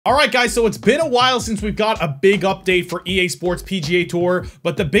All right, guys, so it's been a while since we've got a big update for EA Sports PGA Tour,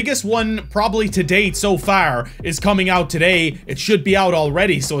 but the biggest one probably to date so far is coming out today. It should be out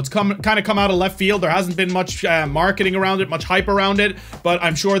already, so it's kind of come out of left field. There hasn't been much marketing around it, much hype around it, but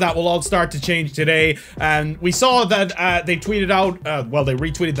I'm sure that will all start to change today. And we saw that they tweeted out, well, they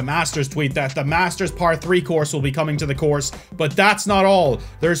retweeted the Masters tweet that the Masters Par 3 course will be coming to the course, but that's not all.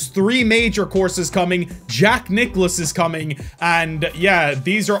 There's 3 major courses coming. Jack Nicklaus is coming, and yeah,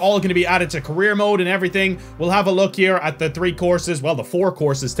 these are all going to be added to career mode and everything. We'll have a look here at the 3 courses, well, the 4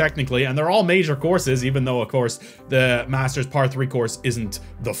 courses technically, and they're all major courses, even though of course the Masters Par 3 course isn't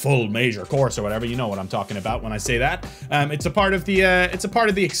the full major course or whatever. You know what I'm talking about when I say that. It's a part of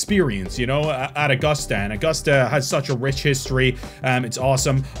the experience, you know, at Augusta, and Augusta has such a rich history. It's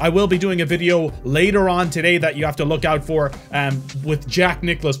awesome. I will be doing a video later on today that you have to look out for, with Jack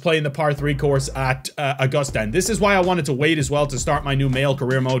Nicklaus playing the Par 3 course at Augusta, and this is why I wanted to wait as well to start my new male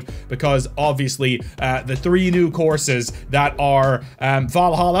career mode, because obviously the 3 new courses that are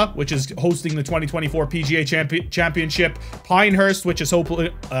Valhalla, which is hosting the 2024 PGA Championship, Pinehurst, which is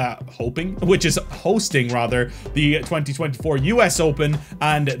hosting rather the 2024 US Open,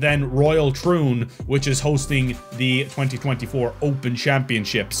 and then Royal Troon, which is hosting the 2024 Open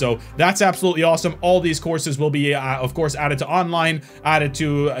Championship. So that's absolutely awesome. All these courses will be of course added to online, added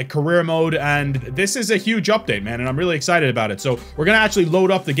to a career mode, and this is a huge update, man, and I'm really excited about it. So we're gonna actually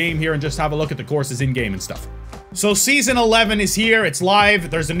load up the game here and just have a look at the courses in game and stuff. So season 11 is here, it's live.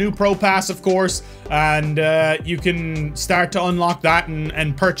 There's a new pro pass, of course, and you can start to unlock that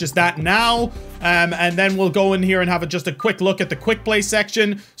and purchase that now. And then we'll go in here and have just a quick look at the quick play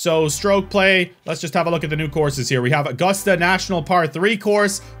section. So stroke play, let's just have a look at the new courses here. We have Augusta National Par 3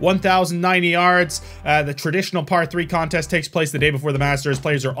 course, 1,090 yards. The traditional Par 3 contest takes place the day before the Masters.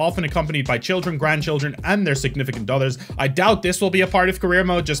 Players are often accompanied by children, grandchildren, and their significant others. I doubt this will be a part of career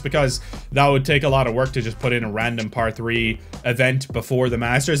mode, just because that would take a lot of work to just put in a random Par 3 event before the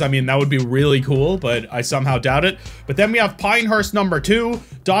Masters. I mean, that would be really cool, but I somehow doubt it. But then we have Pinehurst number 2.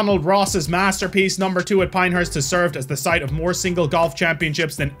 Donald Ross's masterpiece. Number 2 at Pinehurst has served as the site of more single golf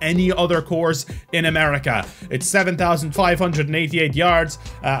championships than any other course in America. It's 7,588 yards,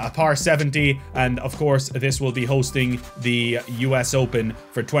 a Par 70, and of course this will be hosting the US Open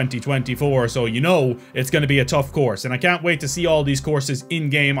for 2024, so you know it's going to be a tough course, and I can't wait to see all these courses in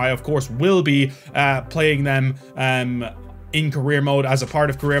game. I of course will be playing them in career mode, as a part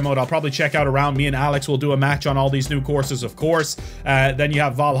of career mode. I'll probably check out around. Me and Alex will do a match on all these new courses, of course. Then you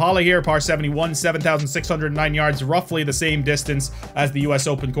have Valhalla here, Par 71, 7,609 yards, roughly the same distance as the US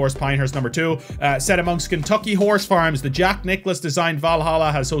Open course, Pinehurst number 2. Set amongst Kentucky horse farms, the Jack Nicklaus designed Valhalla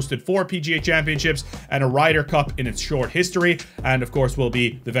has hosted 4 PGA championships and a Ryder Cup in its short history, and of course will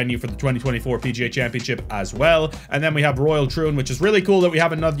be the venue for the 2024 PGA Championship as well. And then we have Royal Troon, which is really cool that we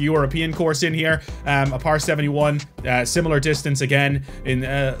have another European course in here, a Par 71, similar distance again, in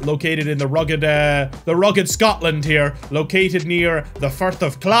located in the rugged Scotland here, located near the Firth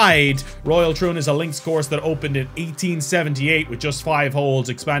of Clyde. Royal Troon is a links course that opened in 1878 with just 5 holes,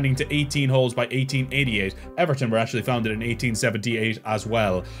 expanding to 18 holes by 1888. Everton were actually founded in 1878 as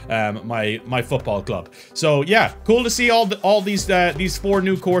well, my football club. So yeah, cool to see all these 4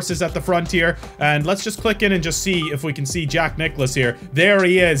 new courses at the front here. And let's just click in and just see if we can see Jack Nicklaus here. There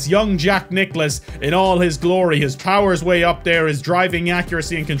he is, young Jack Nicklaus in all his glory. His power's way up there, his driving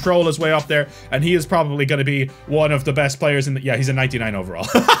accuracy and control is way up there, and he is probably going to be one of the best players in the— yeah, he's a 99 overall.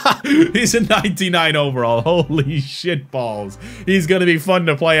 He's a 99 overall. Holy shit balls. He's going to be fun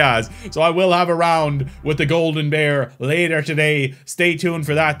to play as. So I will have a round with the Golden Bear later today. Stay tuned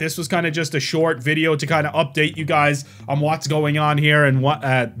for that. This was kind of just a short video to kind of update you guys on what's going on here, and what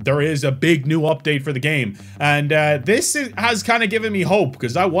there is a big new update for the game. And this has kind of given me hope,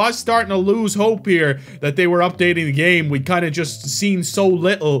 because I was starting to lose hope here that they were updating the game. We'd kind of just seen so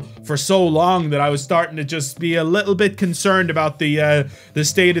little for so long that I was starting to just be a little bit concerned about the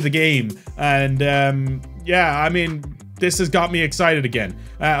state of the game. And yeah, I mean, this has got me excited again.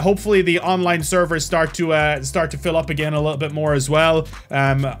 Hopefully the online servers start to fill up again a little bit more as well.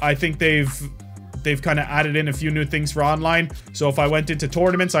 I think they've kind of added in a few new things for online. So if I went into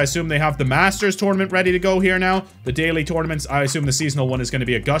tournaments, I assume they have the Masters tournament ready to go here now. The daily tournaments, I assume the seasonal one is going to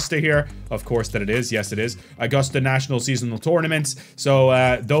be Augusta here. Of course that it is. Yes, it is. Augusta National Seasonal Tournaments.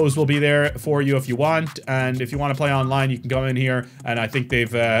 So those will be there for you if you want. And if you want to play online, you can go in here. And I think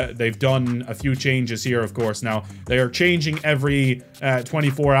they've done a few changes here, of course. Now, they are changing every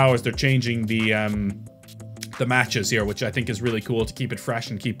 24 hours. They're changing the matches here, which I think is really cool to keep it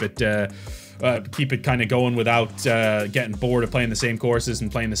fresh and keep it kind of going without getting bored of playing the same courses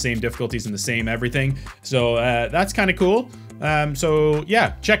and playing the same difficulties and the same everything. So that's kind of cool. So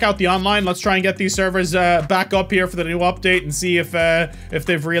yeah, check out the online. Let's try and get these servers back up here for the new update and see if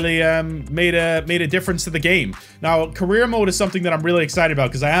they've really made a difference to the game. Now, career mode is something that I'm really excited about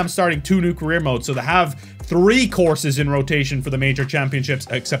because I am starting 2 new career modes. So to have 3 courses in rotation for the major championships,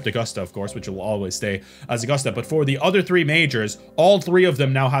 except Augusta, of course, which will always stay as Augusta. But for the other 3 majors, all 3 of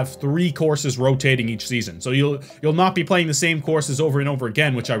them now have 3 courses rotating each season. So you'll not be playing the same courses over and over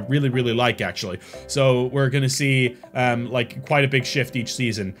again, which I really, really like, actually. So we're gonna see like quite a big shift each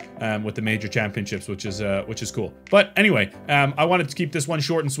season with the major championships, which is cool. But anyway, I wanted to keep this one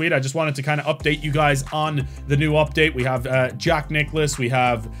short and sweet. I just wanted to kind of update you guys on the new update. We have Jack Nicklaus, we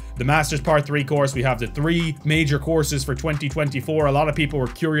have the Masters Part 3 course, we have the 3 major courses for 2024. A lot of people were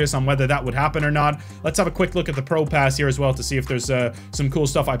curious on whether that would happen or not. Let's have a quick look at the Pro Pass here as well to see if there's some cool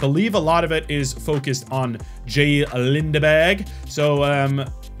stuff. I believe a lot of it is focused on Jay Lindbergh. So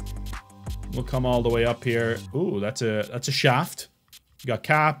we'll come all the way up here. Ooh, that's a shaft. You got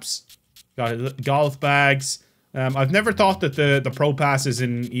caps, got golf bags. I've never thought that the Pro Passes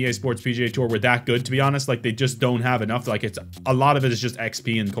in EA Sports PGA Tour were that good, to be honest. Like, they just don't have enough. Like, it's a lot of it is just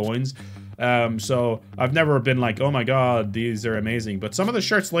XP and coins. So I've never been like, oh my god, these are amazing. But some of the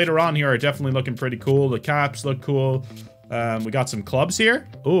shirts later on here are definitely looking pretty cool. The caps look cool. We got some clubs here.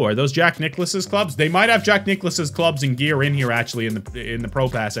 Oh, are those Jack Nicklaus's clubs? They might have Jack Nicklaus's clubs and gear in here, actually, in the Pro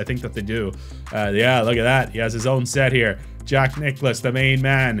Pass. I think that they do. Yeah, look at that. He has his own set here. Jack Nicklaus, the main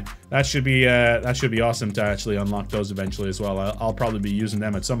man. That should be awesome to actually unlock those eventually as well. I'll probably be using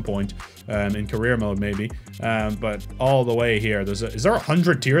them at some point in career mode, maybe. But all the way here, is there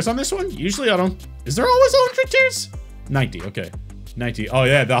 100 tiers on this one? Usually I don't. Is there always 100 tiers? 90. Okay. 90. Oh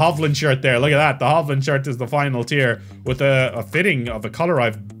yeah, the Hovland shirt there. Look at that. The Hovland shirt is the final tier with a fitting of a color I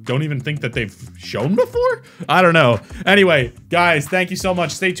don't even think that they've shown before. I don't know. Anyway, guys, thank you so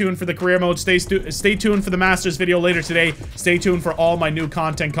much. Stay tuned for the career mode. Stay tuned for the Masters video later today. Stay tuned for all my new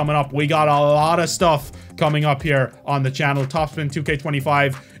content coming up. We got a lot of stuff coming up here on the channel. Topspin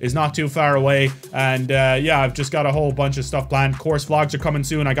 2K25 is not too far away. And yeah, I've just got a whole bunch of stuff planned. Course vlogs are coming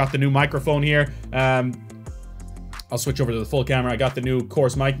soon. I got the new microphone here. I'll switch over to the full camera. I got the new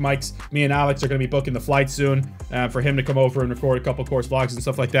course mics. Me and Alex are going to be booking the flight soon for him to come over and record a couple course vlogs and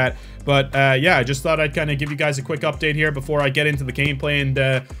stuff like that. But yeah, I just thought I'd kind of give you guys a quick update here before I get into the gameplay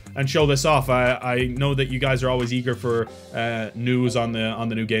and show this off. I know that you guys are always eager for news on the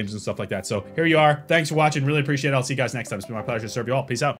new games and stuff like that. So here you are. Thanks for watching. Really appreciate it. I'll see you guys next time. It's been my pleasure to serve you all. Peace out.